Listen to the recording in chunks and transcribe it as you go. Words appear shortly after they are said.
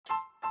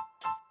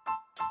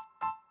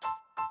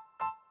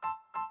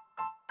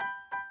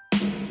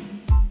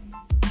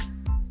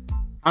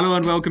Hello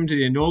and welcome to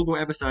the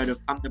inaugural episode of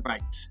Pump the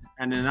Brakes,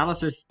 an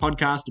analysis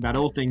podcast about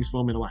all things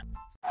Formula One.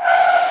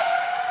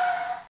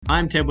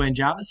 I'm Ted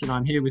Wayne-Jarvis and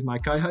I'm here with my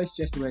co-host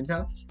Jester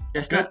Wayne-Jarvis.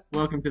 Jester,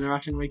 welcome to the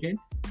Russian weekend.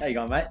 How you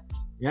going, mate?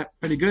 Yeah,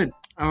 pretty good.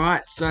 All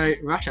right, so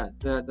Russia,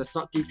 the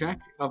Sochi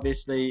track,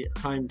 obviously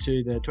home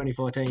to the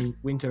 2014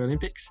 Winter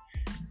Olympics,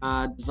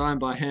 designed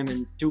by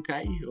Herman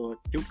Tilke, who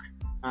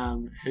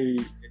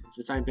is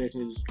the same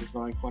person who's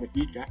designed quite a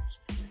few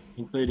tracks,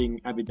 including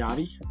Abu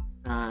Dhabi.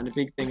 And the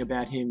big thing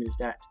about him is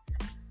that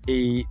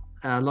a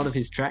lot of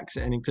his tracks,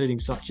 and including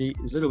Sochi,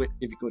 is a little bit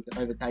difficult to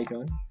overtake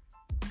on.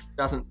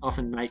 Doesn't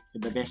often make for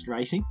the best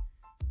racing.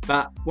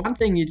 But one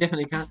thing you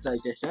definitely can't say,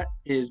 Jester,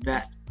 is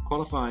that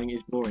qualifying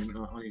is boring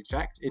on his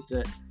tracks. It's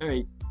a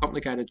very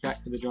complicated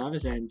track for the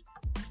drivers, and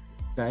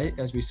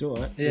as we saw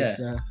it,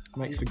 it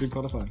makes for good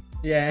qualifying.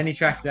 Yeah, any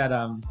track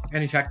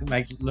that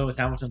makes Lewis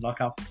Hamilton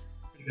lock up,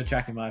 pretty good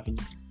track in my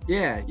opinion.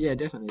 Yeah,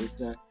 definitely.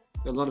 It's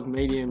a lot of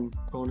medium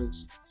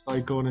corners,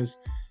 slow corners,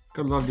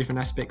 got a lot of different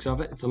aspects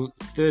of it. It's the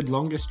third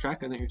longest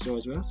track I think we saw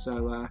as well.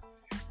 So,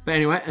 but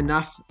anyway,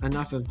 enough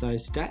of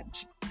those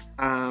stats.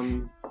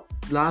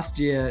 Last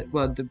year,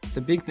 well,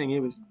 the big thing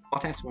here was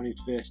Bottas won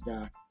his first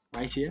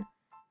race here.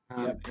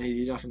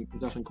 He's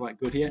often quite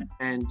good here,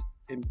 and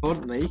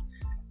importantly,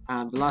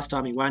 the last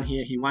time he won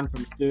here, he won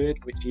from third,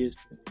 which is.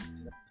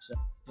 So,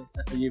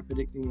 are you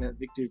predicting that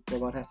victory for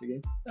Bottas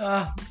again?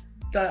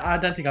 I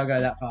don't think I'll go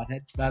that far,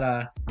 Ted.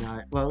 But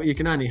no, well, you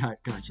can only hope,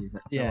 can't you?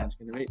 That someone's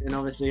going to beat. And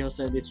obviously,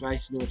 also this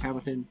race, Lewis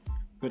Hamilton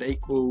could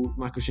equal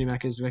Michael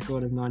Schumacher's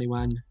record of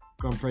 91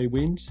 Grand Prix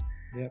wins.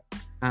 Yep.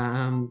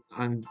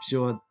 I'm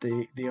sure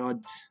the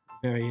odds are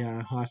very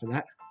high for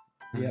that.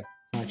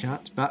 High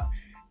chance. But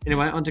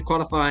anyway, on to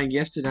qualifying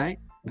yesterday.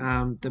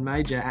 The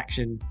major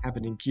action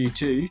happened in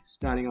Q2,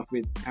 starting off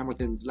with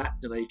Hamilton's lap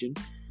deletion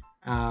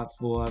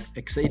for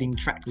exceeding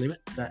track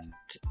limits at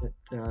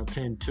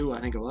turn 2, I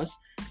think it was.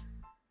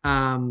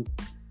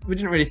 We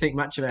didn't really think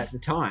much about it at the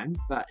time,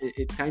 but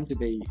it came to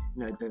be,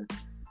 to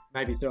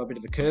maybe throw a bit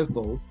of a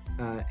curveball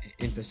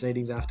in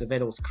proceedings after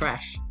Vettel's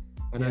crash,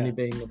 and only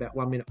being about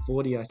 1 minute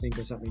 40, I think,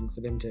 or something, for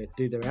them to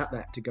do their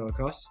outlap to go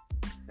across,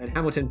 and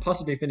Hamilton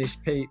possibly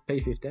finished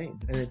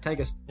P15. And take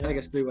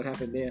us through what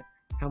happened there.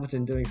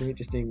 Hamilton doing some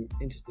interesting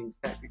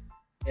tactics.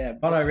 Yeah,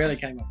 Bono really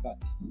came up clutch.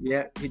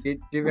 Yeah, he did.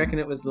 Do you reckon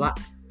it was luck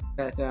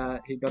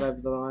that he got over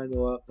the line,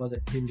 or was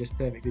it him just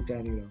perfectly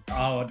planning it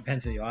all? Oh, it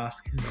depends who you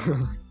ask.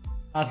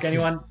 Ask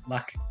anyone,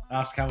 luck.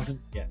 Ask Hamilton,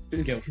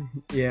 skill.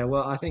 Yeah,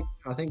 well, I think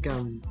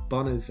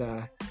Bonner's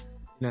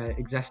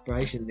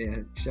exasperation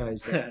there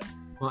shows that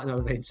might not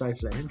have been so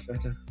planned,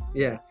 but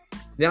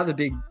the other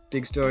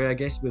big story, I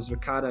guess, was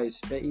Ricciardo's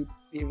speed.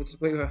 We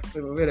were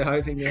really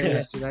hoping there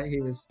yesterday.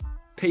 He was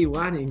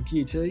P1 in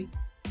Q2.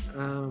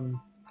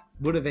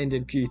 Would have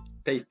ended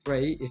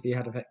P3 if he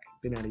had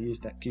been able to use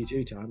that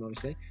Q2 time,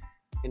 obviously.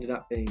 Ended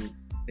up being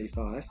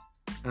P5.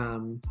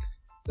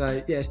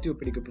 So, still a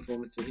pretty good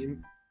performance for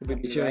him. We'll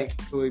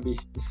be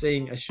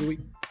seeing a Shui.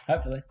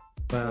 Hopefully.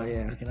 Well,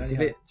 it's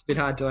a bit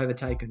hard to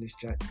overtake on this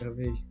track. So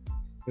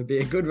it'll be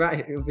a good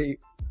race. It'll be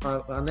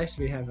unless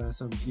we have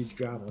some huge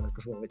drama like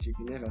before, which you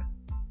can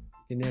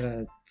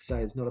never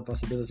say it's not a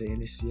possibility in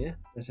this year.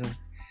 But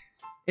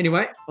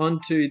anyway,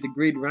 on to the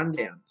grid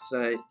rundown.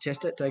 So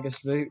Chester, take us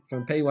through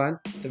from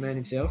P1, the man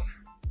himself.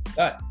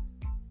 Right,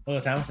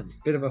 Lewis Hamilton.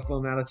 Bit of a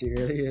formality,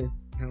 really.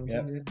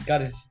 Hamilton.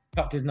 Yep.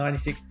 Popped his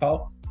 96th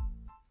pole.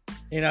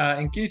 In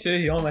Q2,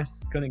 he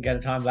almost couldn't get a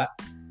time lap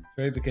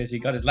through because he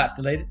got his lap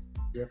deleted.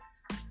 Yep.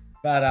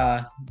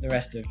 But the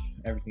rest of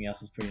everything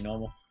else is pretty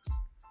normal.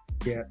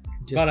 Yeah.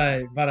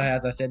 Votto,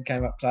 as I said,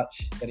 came up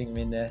clutch, getting him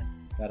in there.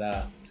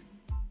 But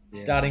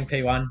starting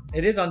P1,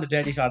 it is on the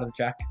dirty side of the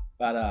track,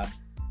 but I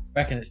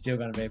reckon it's still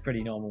going to be a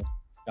pretty normal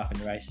stuff in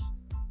the race.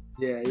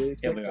 Yeah,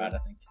 he'll be right, I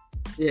think.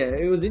 Yeah,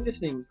 it was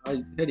interesting.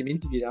 I heard him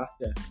interviewed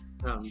after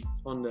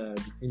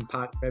in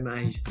Parc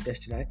Fermé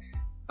yesterday.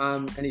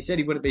 And he said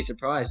he wouldn't be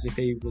surprised if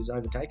he was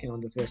overtaken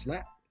on the first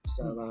lap.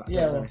 So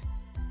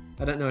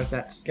I don't know if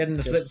that's getting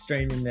the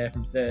slipstream in there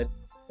from third.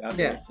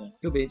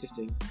 It'll be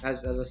interesting.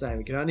 As I say,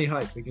 we can only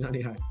hope.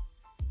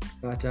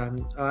 But all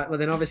right. Well,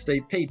 then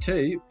obviously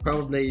P2,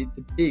 probably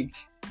the big,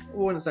 I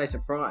wouldn't say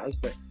surprise,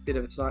 but a bit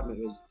of excitement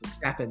was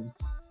Verstappen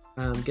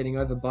getting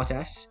over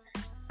Bottas.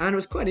 And it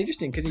was quite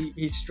interesting because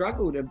he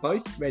struggled, and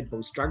both Red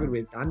Bulls struggled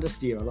with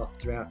understeer a lot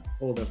throughout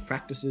all the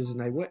practices, and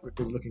they weren't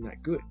really looking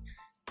that good.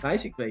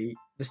 Basically,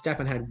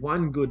 Verstappen had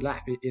one good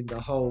lap in the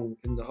whole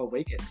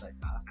weekend so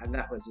far, and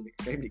that was an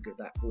extremely good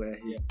lap where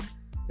he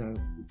was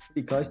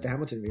pretty close to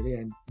Hamilton really,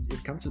 and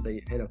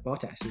comfortably ahead of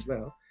Bottas as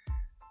well.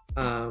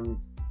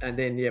 And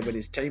then with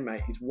his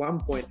teammate, he's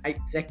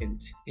 1.8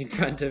 seconds in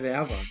front of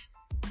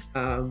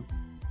Albon.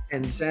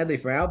 And sadly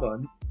for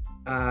Albon,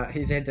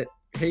 he said that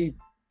he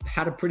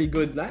had a pretty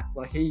good lap.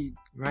 Like he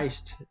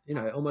raced,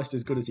 almost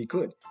as good as he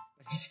could.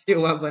 But he's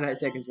still 1.8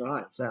 seconds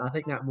behind. So I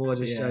think that more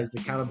just shows the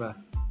caliber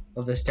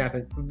of the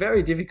Verstappen.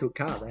 Very difficult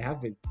car they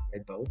have with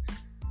Red Bull.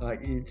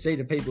 Like you see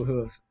the people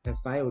who have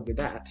failed with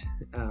that,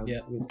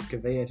 with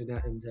Kvyat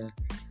and that,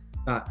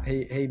 but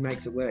he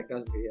makes it work,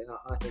 doesn't he? And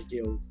I think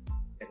he'll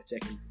get a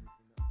second.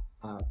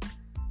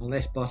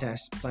 Unless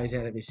Bottas plays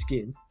out of his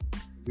skin,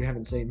 we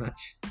haven't seen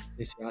much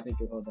this year. I think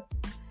he'll hold that.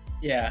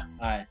 Yeah,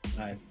 I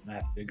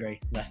have to agree.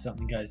 Unless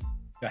something goes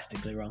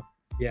drastically wrong.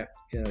 Yeah,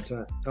 that's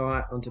right. All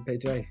right, on to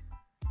P3.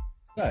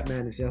 So,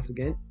 Man himself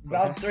again.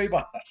 Valtteri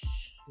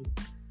Bottas.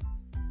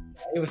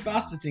 It was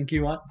fastest in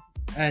Q1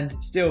 and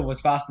still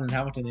was faster than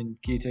Hamilton in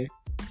Q2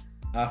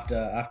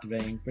 after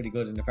being pretty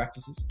good in the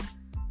practices.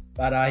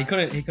 But he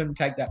couldn't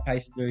take that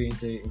pace through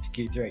into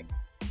Q3.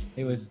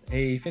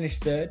 He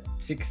finished third,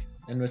 sixth,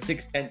 and was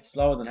 6/10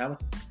 slower than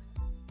Hamilton,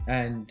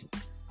 and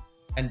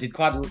did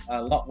quite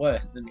a lot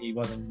worse than he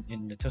was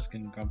in the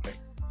Tuscan Grand Prix.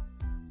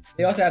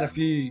 He also had a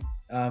few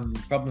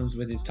problems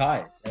with his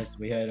tyres, as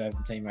we heard over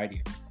the team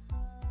radio.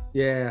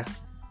 Yeah.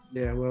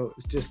 Well,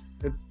 it's just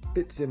a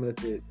bit similar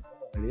to,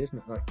 really, isn't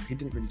it? Like, he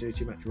didn't really do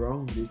too much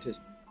wrong, but he's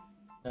just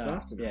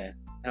faster. Yeah,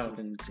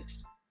 Hamilton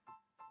just.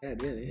 Yeah,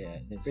 really. Yeah.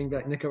 Bring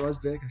back Nico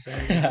Rosberg.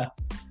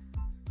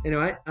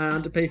 Anyway,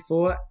 on to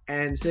P4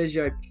 and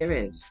Sergio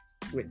Perez,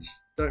 which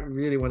don't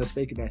really want to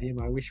speak about him.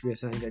 I wish we were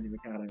saying Daniel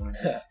Ricciardo,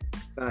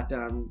 but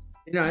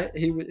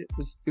he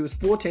was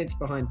 4/10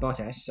 behind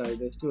Bottas, so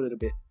there's still a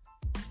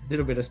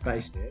little bit of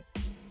space there.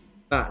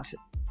 But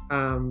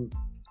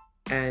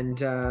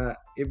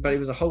he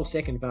was a whole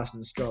second faster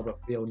than Stroll, but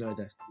we all know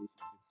that he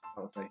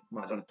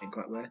might not have been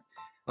quite worth.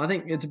 I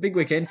think it's a big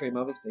weekend for him,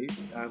 obviously.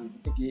 I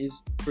think he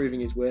is proving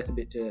his worth a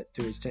bit to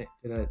his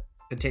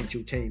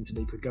potential teams that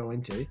he could go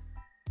into.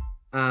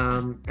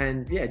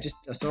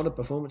 Just a solid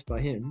performance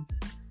by him.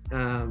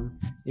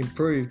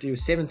 Improved. He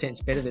was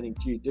 7/10 better than in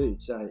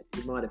Q2, so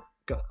he might have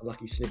got a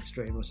lucky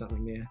slipstream or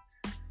something there,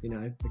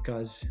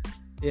 because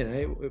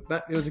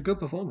but it was a good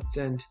performance.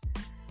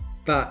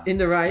 But in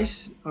the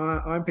race,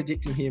 I'm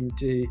predicting him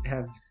to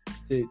have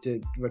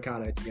to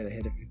Ricciardo to get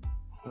ahead of him.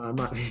 I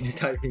might be just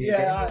hoping.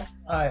 Yeah,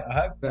 I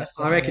hope. But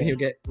I reckon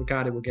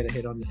Ricciardo will get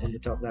ahead on the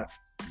top lap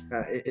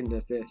in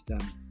the first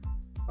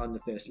on the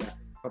first lap,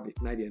 probably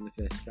maybe in the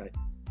first straight.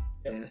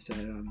 Yep. Yeah. So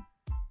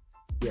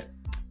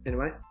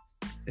Anyway,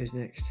 who's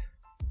next?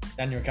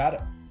 Daniel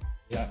Ricciardo.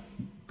 Yeah,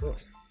 of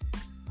course.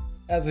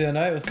 As we all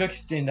know, it was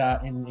quickest in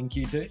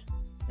Q2,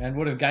 and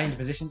would have gained a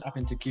position up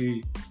into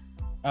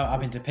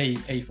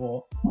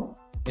P4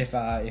 if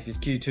his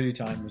Q2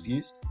 time was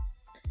used.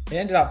 He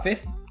ended up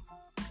 5th,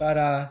 but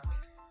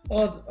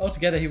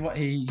altogether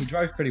he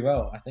drove pretty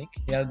well. I think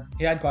he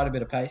had quite a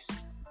bit of pace,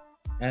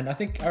 and I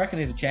reckon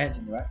there's a chance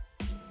in the race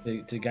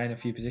to gain a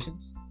few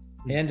positions.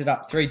 He ended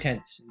up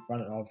 3/10 in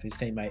front of his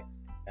teammate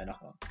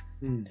Ocon.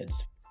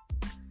 Ted's.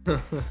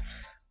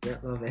 Yeah,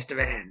 well,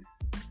 Esteban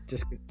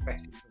just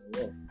crashed into the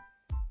wall.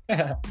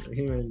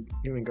 Him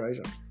and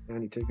Grosjean, the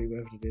only two people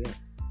able to do that.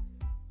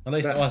 At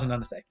least it wasn't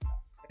under safety.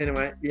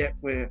 Anyway,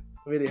 we're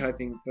really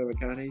hoping for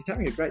Ricciardo. He's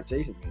having a great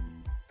season,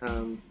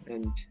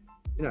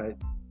 really.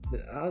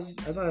 As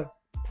I've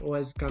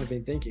always kind of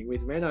been thinking,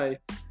 with Renault,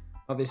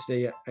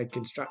 obviously a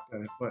constructor,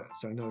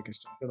 not a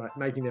constructor, like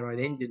making their own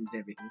engines and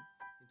everything.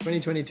 In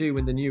 2022,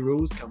 when the new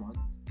rules come on,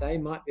 they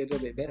might be a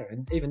little bit better.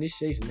 And even this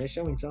season, they're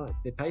showing signs.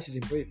 Their pace is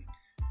improving.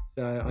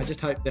 So I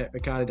just hope that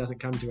Ricciardo doesn't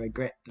come to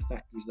regret the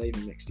fact he's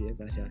leaving next year.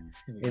 But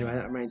anyway,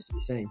 that remains to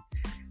be seen.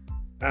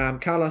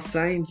 Carlos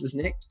Sainz was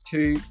next,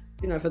 who,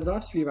 for the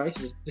last few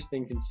races, just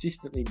been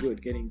consistently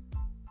good,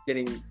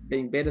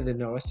 being better than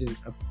Norris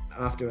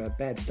after a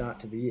bad start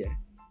to the year.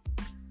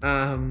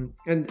 And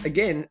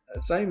again,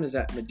 same as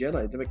at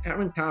Mugello, the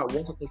McLaren car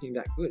wasn't looking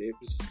that good. It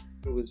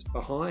was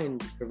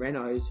behind the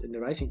Renaults in the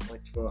Racing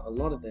Points for a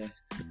lot of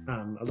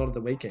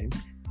the weekend.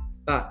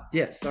 But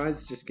yeah,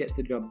 Sainz just gets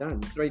the job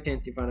done.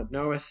 3/10 in front of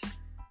Norris.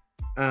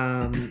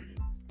 And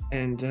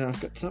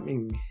I've got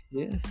something,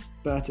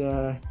 but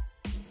not.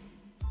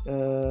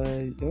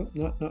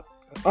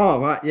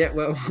 Oh, right, yeah,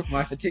 well,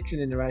 my prediction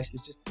in the race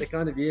is just the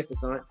kind of year for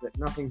Sainz that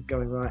nothing's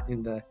going right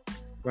in the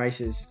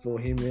races for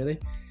him, really.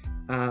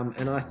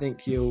 And I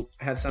think he'll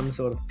have some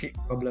sort of pit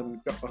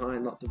problem, drop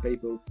behind lots of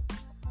people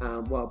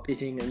while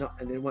pitting, and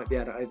then won't be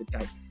able to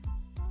overtake.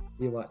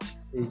 You watch.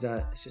 It's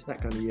just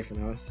that kind of year for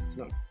Norris. It's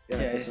not for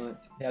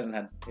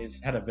Sainz.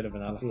 He's had a bit of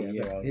an unlucky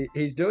year.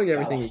 He's doing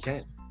everything he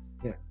can.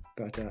 Yeah,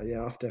 but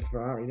after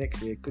Ferrari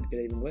next year, it could get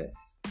even worse.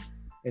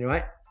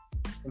 Anyway,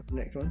 on to the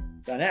next one.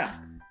 So now,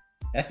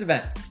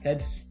 Esteban,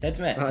 Ted's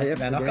man,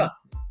 Esteban Ocon.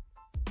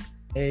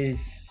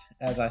 He's,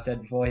 as I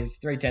said before,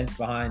 he's 3/10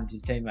 behind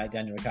his teammate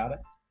Daniel Ricciardo.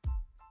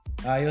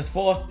 He was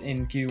 4th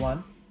in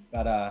Q1,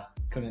 but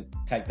couldn't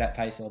take that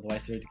pace all the way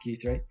through to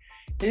Q3.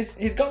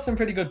 He's got some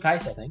pretty good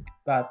pace, I think,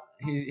 but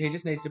he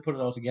just needs to put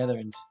it all together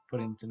and put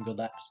in some good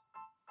laps.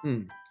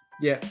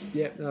 Yeah,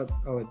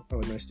 I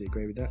would mostly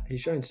agree with that.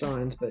 He's shown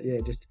signs, but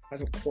just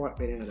hasn't quite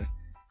been able to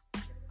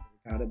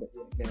Ricciardo. But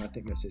again, I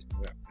think that's his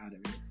Ricciardo,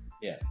 really.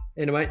 Yeah.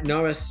 Anyway,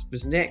 Norris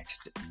was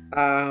next.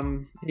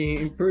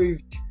 He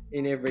improved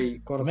in every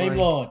qualifying. Meme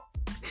Lord.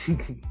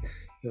 The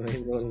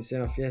meme Lord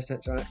himself. Yes,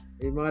 that's right.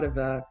 He might have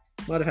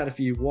had a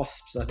few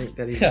wasps, I think,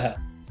 that he was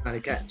trying to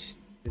catch.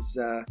 Because,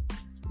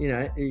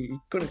 he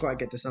couldn't quite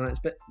get to Sainz,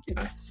 but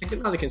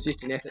another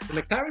consistent effort.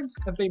 The McLarens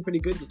have been pretty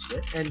good this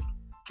year, and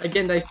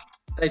again,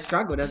 they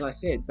struggled, as I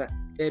said, but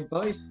they've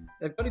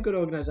got a good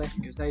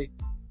organisation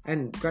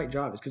and great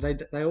drivers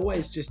because they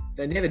always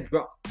they never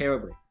drop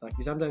terribly. Like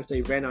you sometimes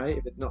see Renault,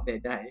 if it's not their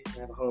day, they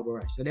have a horrible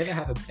race. They never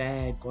have a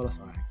bad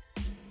qualifying,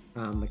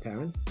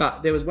 McLaren.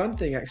 But there was one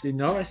thing actually,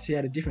 Norris, he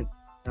had a different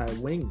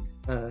wing.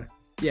 A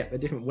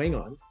different wing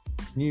on.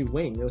 New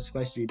wing. It was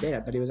supposed to be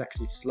better, but he was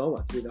actually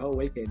slower through the whole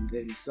weekend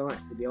than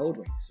Sainz with the old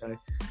wing. So,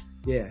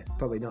 yeah,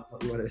 probably not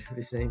what we wanted to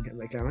be seeing at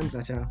McLaren.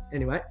 But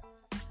anyway.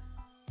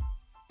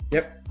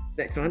 Yep,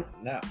 next one.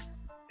 No.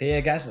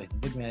 Pierre Gasly, the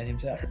big man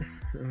himself.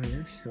 Oh,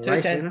 yes.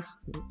 2/10.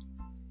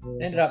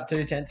 Ended up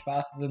 2/10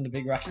 faster than the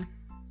big Russian.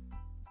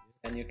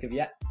 Daniel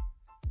Kvyat.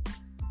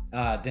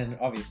 Then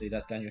obviously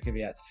that's Daniel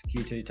Kvyat's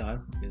Q2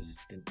 time because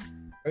didn't.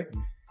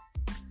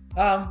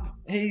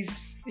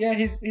 He's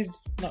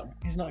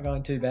not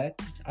going too bad.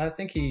 I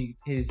think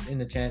he's in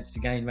the chance to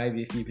gain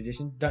maybe a few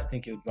positions. Don't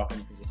think he'll drop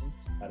any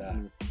positions, but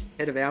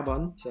head of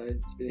Albon, so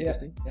it's been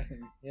interesting.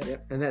 Definitely.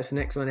 Yep. And that's the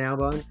next one,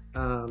 Albon.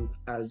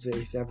 As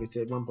Xavier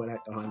said,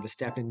 1.8 behind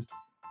Verstappen.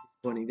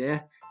 Pointing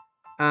there.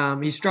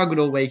 He struggled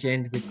all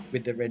weekend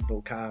with the Red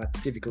Bull car.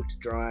 It's difficult to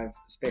drive,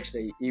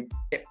 especially he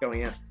kept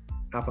going up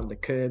on the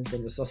curbs,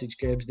 on the sausage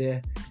curbs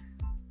there.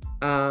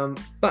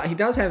 But he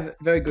does have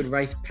very good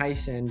race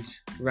pace and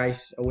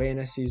race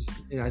awareness. He's,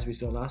 as we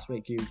saw last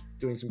week, he was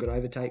doing some good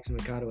overtakes on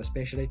Ricciardo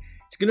especially.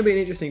 It's going to be an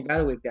interesting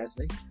battle with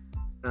Gasly,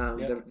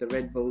 the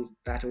Red Bull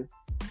battle.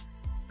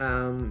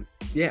 It'll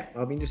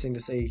be interesting to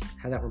see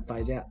how that one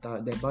plays out.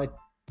 They're both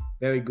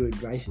very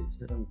good races.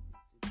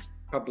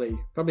 Probably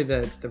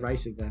the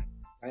race of the day,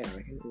 I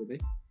reckon it will be.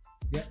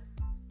 Yep.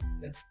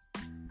 Yeah.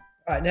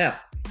 All right, now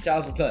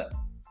Charles Leclerc.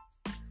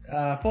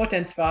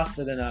 4/10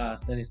 faster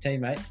than his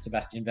teammate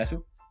Sebastian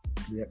Vettel.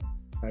 Yep.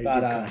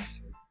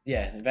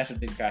 Vettel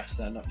did crash,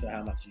 so I'm not sure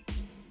how much you take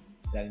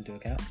that into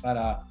account.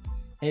 But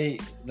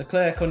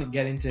Leclerc couldn't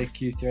get into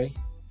Q3.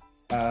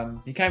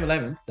 He came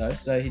 11th though,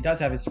 so he does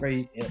have a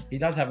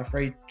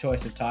free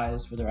choice of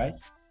tyres for the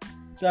race.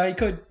 So he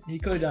could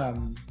have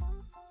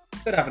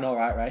an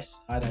alright race.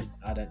 I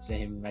don't see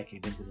him making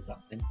it into the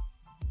top 10.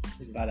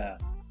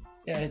 But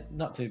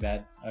not too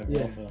bad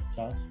overall for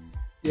Charles.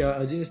 Yeah, it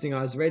was interesting.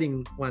 I was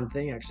reading one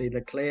thing actually.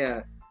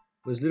 Leclerc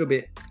was a little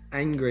bit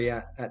angry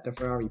at the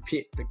Ferrari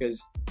pit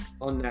because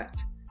on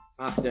that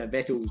after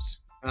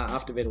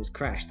Vettel's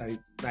crash, they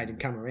made him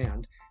come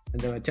around and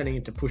they were telling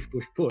him to push,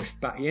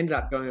 but he ended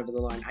up going over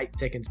the line 8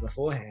 seconds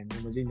beforehand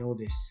and was in all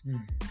this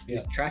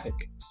traffic.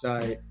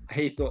 So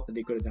he thought that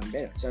he could have done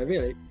better. So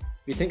really,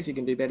 if he thinks he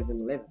can do better than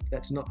 11th,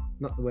 that's not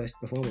the worst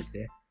performance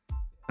there.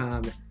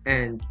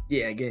 And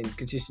again,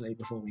 consistently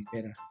performing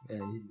better. He's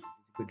a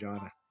good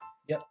driver.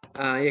 Yep.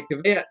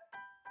 Kvyat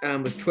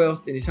was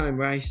 12th in his home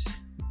race,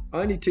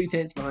 only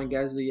 2/10 behind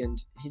Gasly, and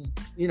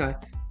he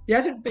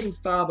hasn't been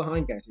far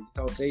behind Gasly this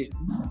whole season.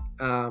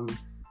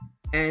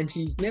 And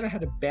he's never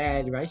had a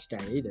bad race day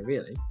either,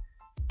 really.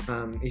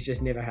 He's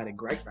just never had a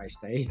great race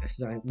day either.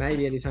 So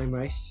maybe at his home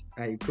race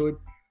he could.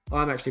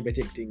 I'm actually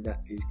predicting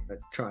that he's going to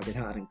try a bit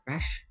hard and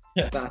crash.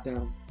 Yeah. But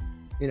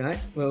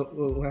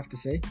we'll have to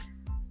see.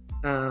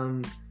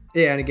 And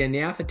again, the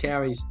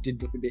AlphaTauris did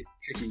look a bit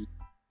tricky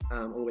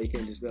all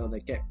weekend as well.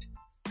 They kept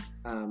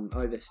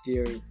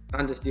understeering,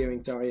 and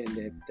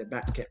their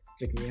back kept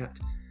flicking out.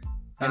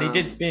 And he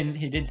did spin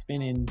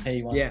in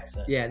P1. Yeah,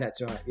 so. Yeah,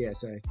 that's right. Yeah,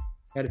 so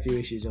had a few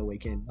issues all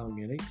weekend long,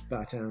 really.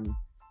 But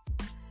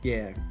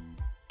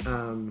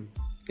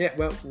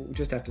well, we'll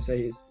just have to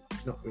see. It's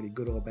not really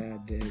good or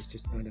bad. It's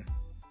just kind of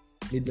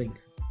middling.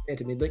 Yeah,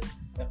 to middling.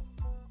 Yep.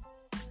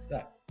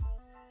 So,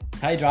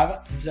 Hey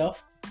driver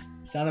himself,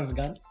 son of a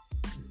gun,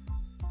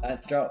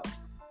 Lance Stroll.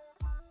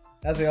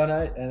 As we all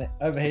know, an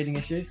overheating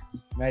issue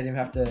made him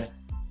have to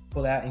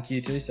pull out in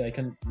Q2, so he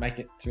couldn't make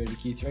it through to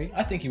Q3.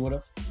 I think he would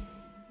have,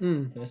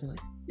 personally.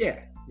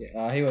 Yeah.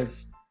 He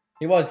was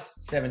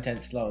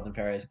 7/10 slower than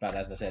Perez, but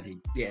as I said, he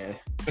can't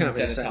set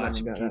really a say time much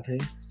in about that.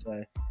 Q2.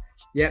 So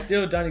Yeah,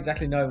 still don't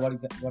exactly know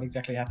what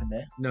exactly happened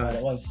there. No. But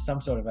it was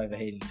some sort of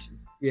overheating issue.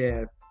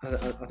 yeah.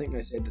 I think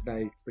they said that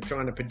they were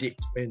trying to predict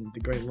when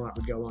the green light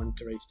would go on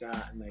to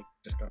restart, and they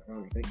just got it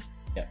wrong, I think.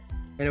 Yeah.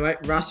 Anyway,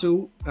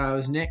 Russell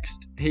was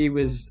next. He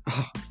was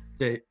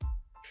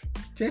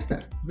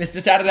Chester.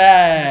 Mr.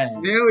 Saturday.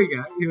 There we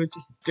go. He was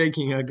just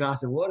drinking a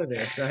glass of water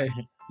there, so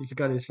he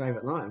forgot his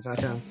favourite line. But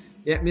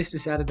Mr.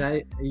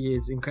 Saturday, he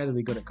is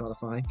incredibly good at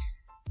qualifying.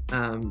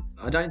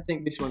 I don't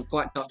think this one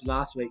quite topped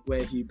last week,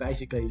 where he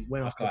basically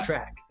went off the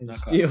track and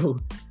still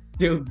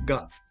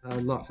got a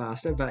lot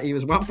faster. But he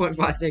was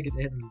 1.5 seconds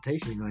ahead of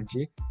Latifi, mind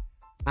you.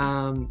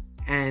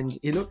 And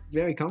he looked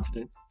very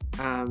confident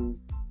on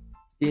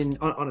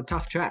a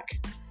tough track.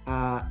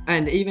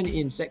 And even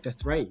in Sector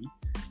 3,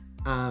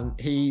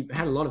 he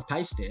had a lot of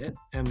pace there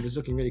and was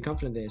looking really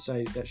confident there.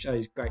 So that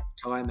shows great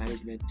tyre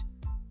management.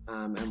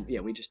 And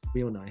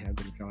we all know how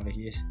good a driver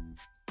he is.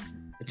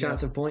 A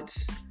chance of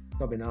points?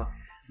 Probably not.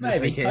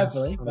 Maybe,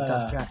 hopefully, on but a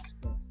tough track.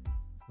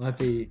 Might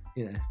be,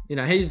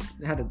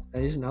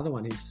 he's another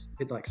one. He's a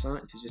bit like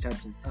Sainz. He's just had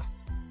some tough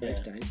race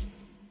days.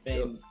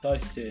 Being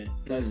close to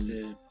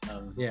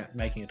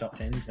making a top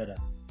 10, but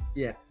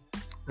yeah.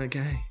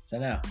 Okay. So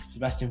now,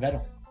 Sebastian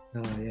Vettel.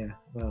 Oh yeah.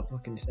 Well,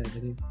 what can you say?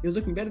 He was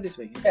looking better this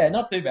week. Yeah,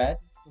 not too bad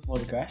before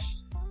the crash.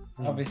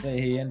 Mm. Obviously,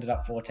 he ended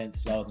up 4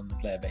 tenths slower than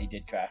Leclerc, but he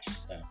did crash.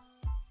 So,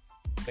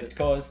 but it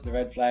caused the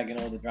red flag and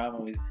all the drama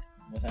with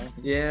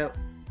Hamilton. Yeah.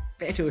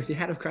 Vettel, if he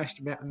had have crashed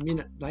about a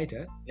minute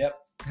later. Yep.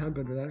 How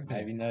good would that have been?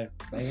 Maybe no.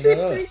 Maybe 15th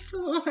no. for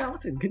Lewis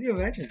Hamilton. Can you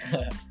imagine?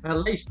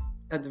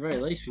 At the very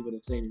least, we would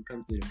have seen him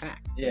come through the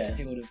pack. Yeah,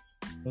 he would have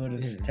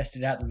Yeah.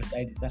 tested out the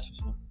Mercedes. That's for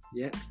sure.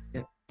 Yeah.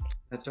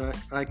 That's right.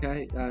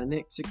 Okay.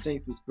 Next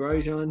 16th was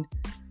Grosjean.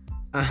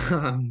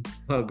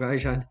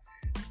 Grosjean.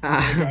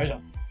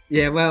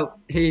 Yeah, well,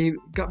 he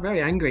got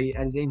very angry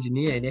at his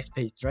engineer in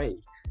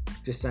FP3,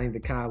 just saying the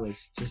car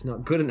was just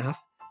not good enough.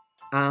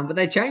 But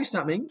they changed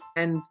something,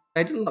 and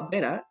they did a lot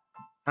better.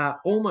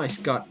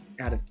 Almost got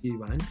out of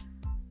Q1.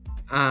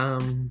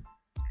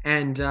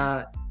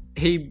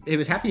 He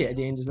was happy at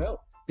the end as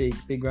well.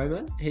 Big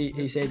Roman.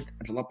 He said,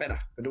 it's a lot better.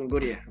 We're doing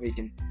good here. We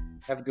can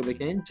have a good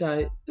weekend. So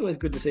it's always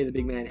good to see the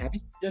big man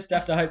happy. Just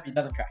have to hope he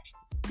doesn't crash.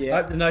 Yeah.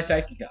 Hope there's no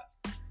safety cars.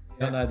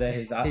 I know they're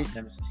his arch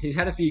nemesis. He's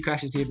had a few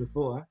crashes here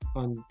before,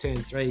 on turn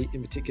 3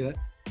 in particular.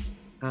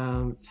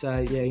 So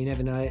yeah, you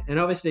never know. And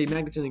obviously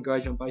Magnussen and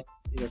Grosjean both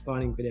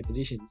fighting for their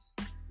positions.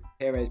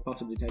 Perez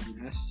possibly taking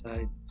Haas, so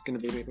it's going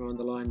to be a bit more on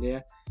the line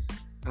there.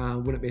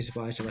 Wouldn't be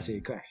surprised if I see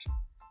a crash.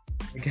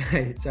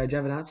 Okay, so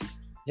Giovinazzi.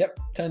 Yep,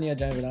 Antonio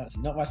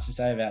Giovinazzi. Not much to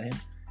say about him.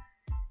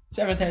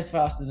 7 tenths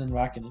faster than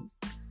Raikkonen.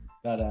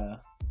 But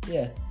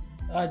yeah,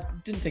 I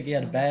didn't think he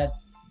had a bad.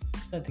 I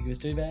don't think it was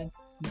too bad.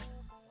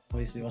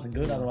 Obviously, it wasn't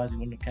good. Otherwise, he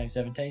wouldn't have came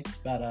 17th.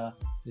 But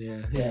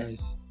Yeah.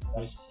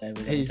 what to say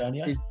with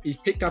Antonio? He's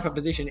picked up a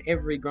position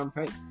every Grand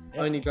Prix.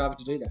 Yep. Only driver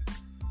to do that.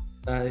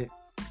 So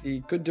he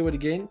could do it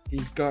again.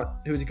 He's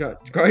got who's he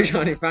got?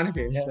 Grosjean in front of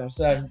him. Yep.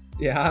 So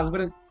yeah, I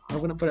wouldn't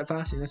put it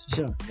past him. That's for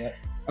sure. Yeah.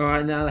 All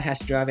right, another Haas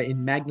driver in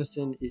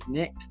Magnussen is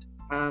next.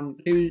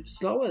 Who's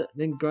slower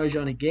than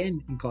Grosjean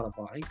again in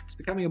qualifying. It's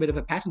becoming a bit of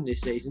a pattern this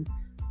season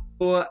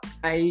for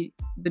the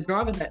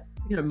driver that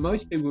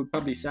most people would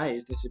probably say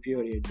is the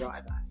superior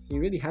driver. He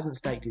really hasn't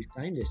staked his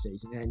claim this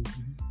season, and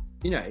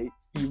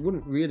you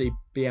wouldn't really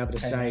be able to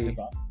say.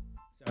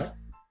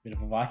 Bit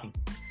of a Viking.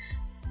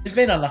 He's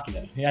been unlucky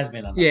though. He has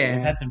been unlucky. Yeah.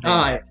 He's had some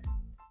teammates.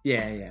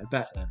 Yeah,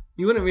 but So,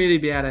 you wouldn't really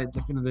be able to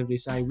definitively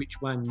say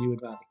which one you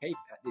would rather keep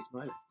at this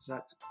moment.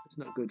 So it's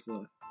not good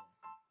for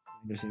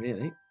Magnussen,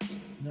 really.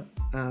 No.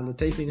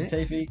 Latifi next.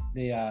 Latifi,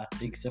 the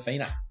big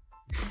Safina.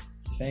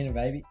 Safina,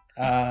 baby.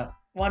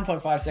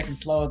 1.5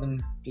 seconds slower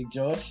than Big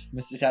George,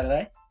 Mr.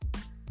 Saturday.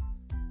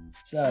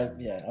 So,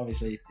 yeah,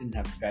 obviously didn't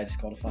have the greatest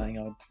qualifying,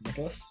 old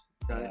Nicholas.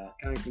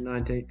 Going from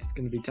 19th, it's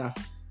going to be tough.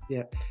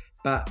 Yeah,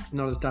 but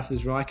not as tough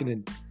as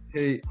Raikkonen,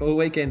 who all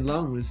weekend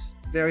long was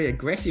very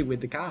aggressive with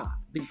the car.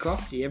 Big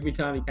crofty every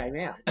time he came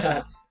out.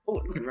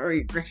 Very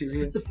aggressive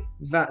here.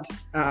 But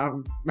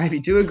maybe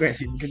too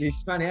aggressive because he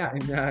spun out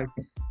in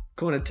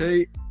corner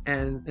 2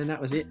 and that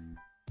was it.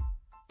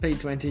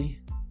 P20.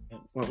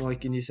 What more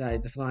can you say?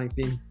 The flying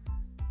Finn.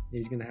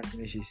 He's going to have some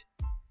issues.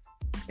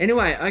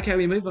 Anyway, okay,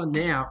 we move on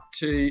now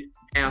to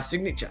our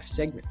signature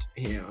segment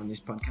here on this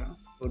podcast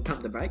called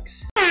Pump the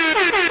Brakes.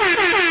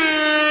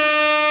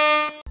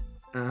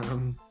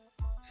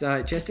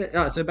 So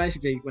Chester, so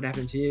basically what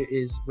happens here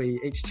is we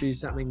each choose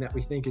something that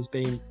we think has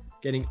been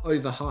getting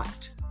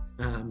overhyped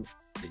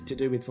to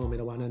do with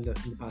Formula 1 in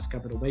the past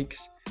couple of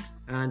weeks,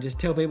 and just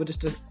tell people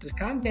just to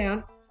calm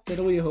down,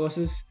 settle your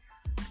horses.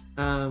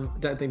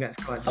 Don't think that's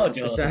quite Hold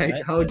your horses,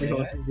 mate. Hold your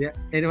horses, yeah.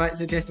 Anyway,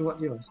 so Chester,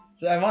 what's yours?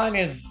 So mine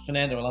is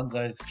Fernando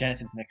Alonso's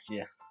chances next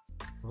year.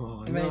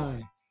 Oh, I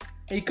mean,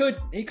 he could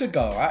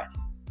go alright.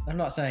 I'm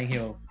not saying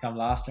he'll come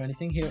last or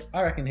anything.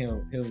 I reckon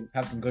he'll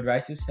have some good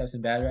races, have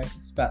some bad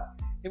races, but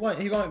he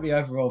won't be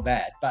overall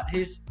bad. But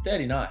he's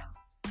 39,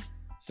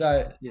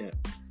 so yeah,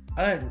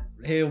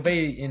 he'll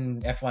be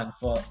in F1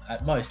 for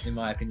at most, in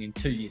my opinion,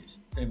 2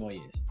 more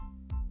years,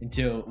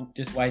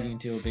 waiting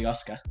until big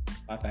Oscar,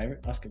 my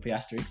favourite, Oscar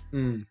Piastri,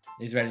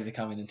 is ready to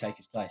come in and take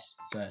his place.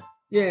 So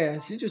yeah,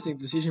 it's an interesting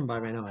decision by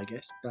Renault, I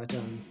guess. But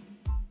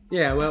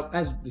yeah, well,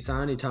 as it's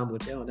only time will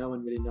tell. No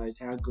one really knows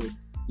how good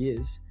he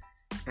is.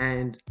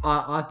 And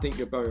I think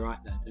you're probably right,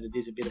 though, that it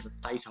is a bit of a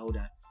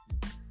placeholder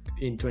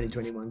in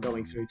 2021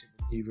 going through to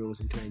the new rules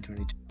in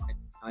 2022.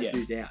 I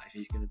do doubt if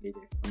he's going to be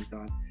there for a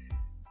long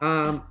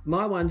time.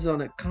 My one's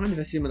on a kind of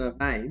a similar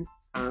vein,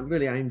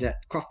 really aimed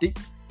at Crofty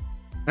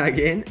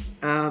again,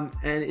 and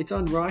it's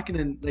on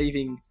Raikkonen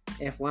leaving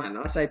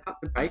F1. I say pump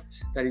the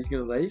brakes that he's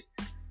going to leave.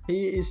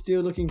 He is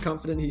still looking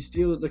confident. He's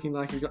still looking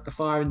like he's got the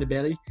fire in the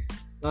belly.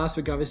 Last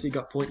week, obviously,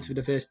 got points for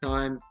the first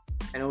time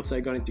and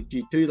also got into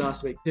Q2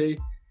 last week too.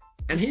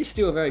 And he's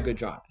still a very good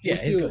driver. Yeah,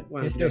 he's still good.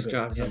 One He's of the still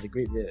best good. drivers on the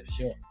grid, yeah. for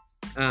sure.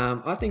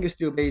 I think he'll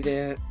still be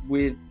there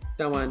with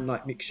someone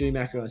like Mick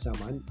Schumacher or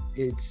someone.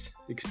 Its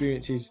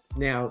experience is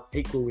now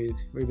equal with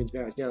Rubens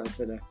Barrichello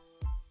for the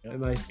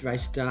most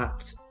race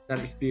starts. That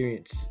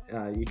experience,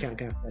 you can't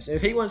count for. So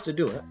if he wants to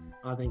do it,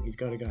 I think he's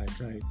got to go.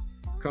 So,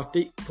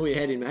 Crofty, pull your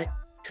head in, mate.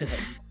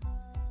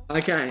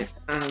 Okay,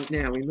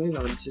 now we move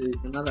on to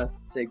another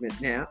segment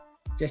now.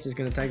 Jess is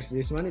going to take us to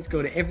this one. It's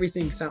called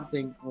Everything,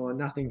 Something, or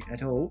Nothing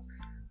at All.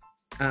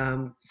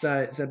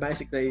 So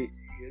basically,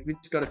 we've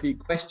just got a few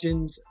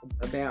questions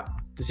about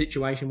the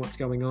situation, what's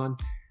going on,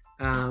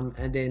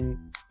 and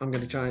then I'm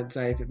going to try and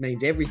say if it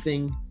means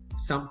everything,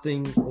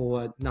 something,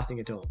 or nothing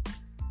at all.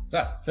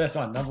 So, first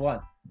one, number 1.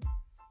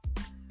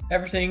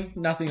 Everything,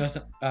 nothing, or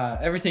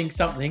everything,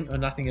 something, or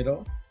nothing at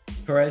all.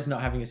 Perez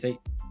not having a seat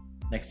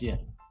next year.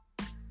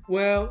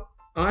 Well,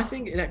 I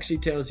think it actually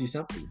tells you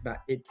something, but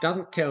it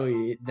doesn't tell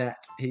you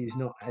that he's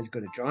not as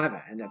good a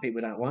driver and that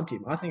people don't want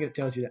him. I think it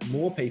tells you that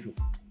more people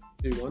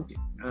do want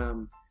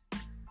him.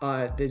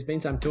 There's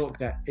been some talk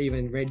that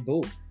even Red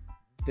Bull,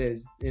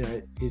 there's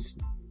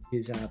his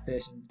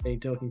person been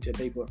talking to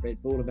people at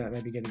Red Bull about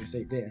maybe getting a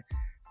seat there.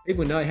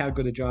 People know how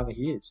good a driver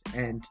he is,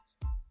 and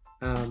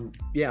I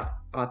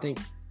think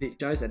it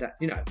shows that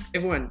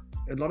everyone,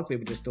 a lot of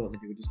people just thought that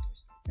he would just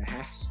a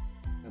Haas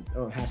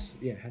or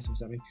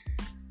something.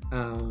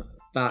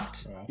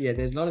 But Right. yeah,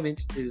 there's a lot of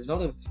interest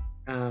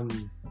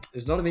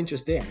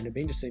there, and it'd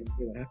be interesting to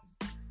see what happens.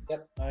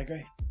 Yep, I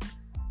agree.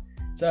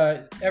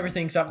 So,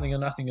 everything, something, or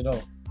nothing at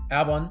all.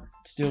 Albon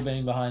still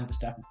being behind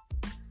Verstappen.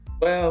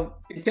 Well,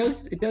 it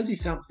tells you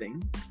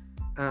something.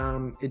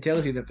 It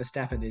tells you that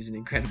Verstappen is an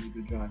incredibly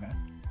good driver.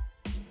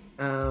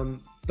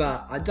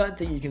 But I don't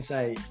think you can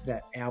say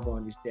that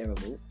Albon is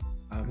terrible.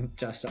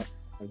 Just off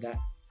of that.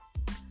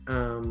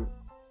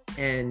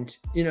 And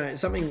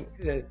something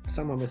that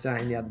someone was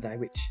saying the other day,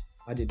 which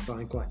I did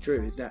find quite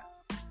true, is that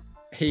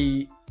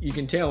you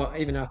can tell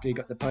even after he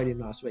got the podium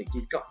last week,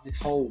 he's got his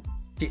whole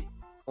kit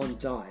on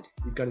side.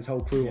 He's got his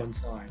whole crew on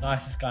side.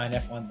 Nicest guy in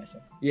F1, they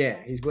said.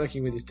 Yeah, he's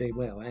working with his team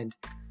well, and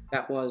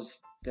that was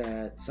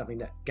something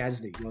that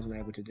Gasly wasn't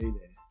able to do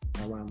there.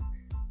 So,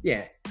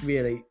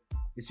 really,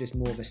 it's just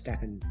more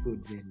Verstappen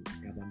good than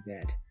Albon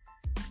bad.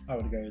 I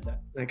would agree with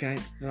that. Okay,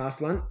 the last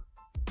one.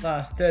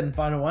 Last, third and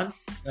final one.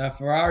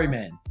 Ferrari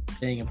man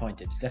being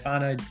appointed.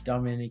 Stefano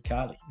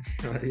Domenicali.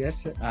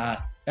 Yes.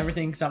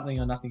 Everything, something,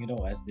 or nothing at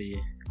all as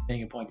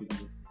being appointed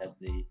as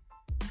the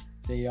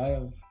CEO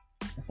of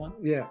F1.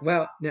 Yeah,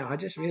 well, now I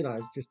just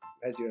realised, just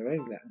as you were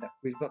reading that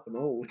we've got them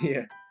all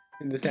here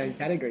in the same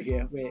category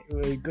here.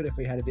 We're good if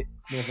we had a bit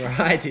more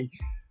variety.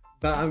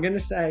 But I'm going to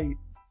say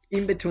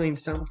in between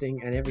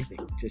something and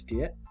everything just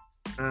here.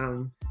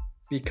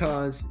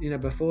 Because,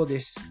 before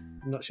this,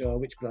 I'm not sure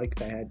which bloke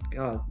they had.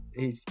 Oh,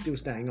 he's still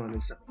staying on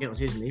as something else,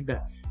 isn't he?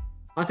 But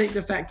I think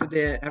the fact that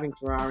they're having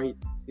Ferrari,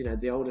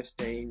 the oldest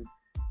team,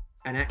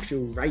 an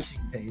actual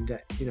racing team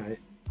that,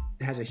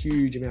 has a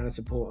huge amount of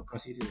support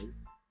across Italy,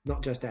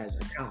 not just as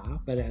a car,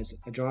 but as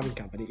a driving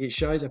company, it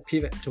shows a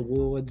pivot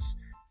towards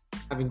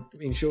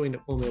ensuring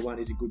that Formula One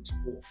is a good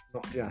sport,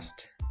 not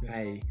just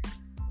a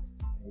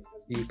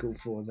vehicle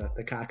for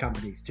the car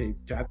companies to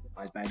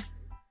advertise, basically.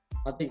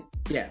 I think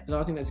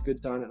that's a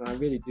good sign, and I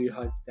really do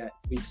hope that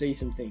we see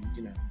some things,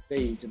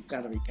 see some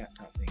salary cap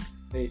type things,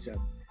 see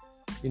some,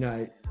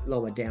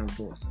 lower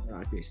downforce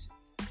like this.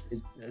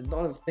 There's a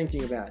lot of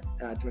thinking about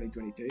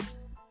 2022,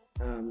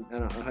 and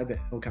I hope it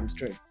all comes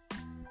true.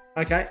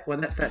 Okay, well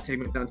that's that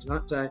segment done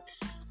tonight. So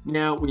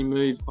now we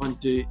move on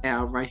to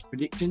our race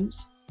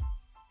predictions.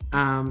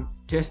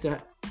 Just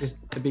a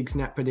big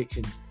snap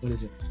prediction. What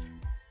is it?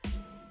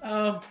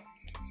 Don't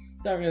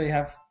really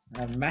have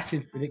a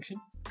massive prediction.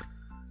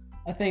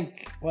 I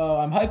think,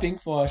 I'm hoping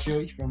for a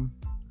Shuey from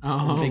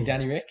Big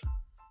Danny Rick.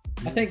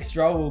 I think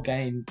Stroll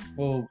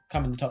will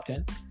come in the top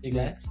 10. Big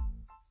Lance.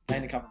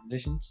 Gain a couple of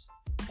positions.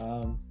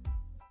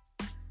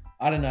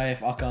 I don't know if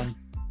Ocon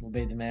will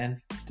be the man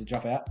to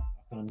drop out.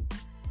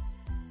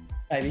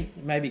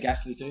 Maybe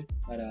Gasly too.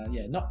 But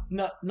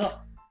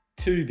not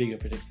too big a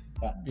prediction.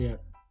 But yeah,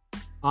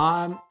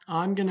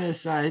 I'm gonna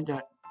say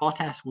that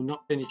Bottas will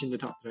not finish in the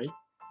top 3.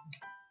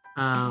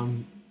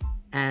 And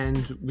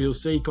we'll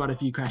see quite a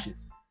few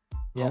crashes.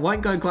 Yeah. I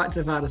won't go quite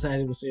so far to say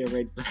that we'll see a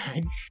red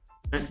flag.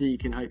 I don't think you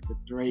can hope for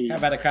 3. How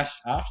about a crash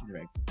after the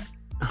red flag?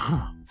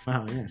 Oh,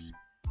 well, yes.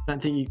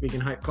 Don't think we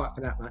can hope quite for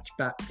that much,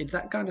 but it's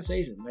that kind of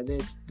season where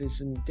there's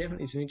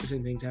definitely some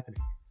interesting things happening.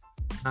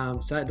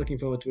 So looking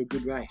forward to a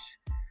good race.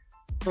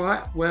 All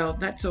right, well,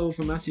 that's all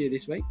from us here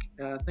this week.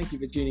 Thank you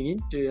for tuning in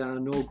to our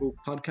inaugural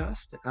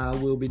podcast.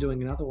 We'll be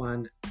doing another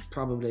one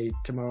probably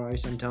tomorrow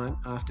sometime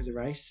after the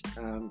race,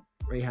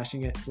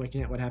 rehashing it,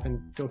 working out what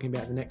happened, talking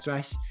about the next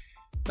race.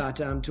 But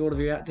to all of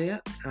you out there,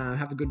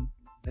 have a good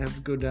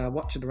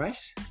watch of the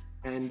race,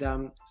 and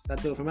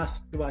that's all from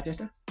us. Goodbye,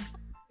 Chester. See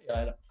you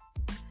later.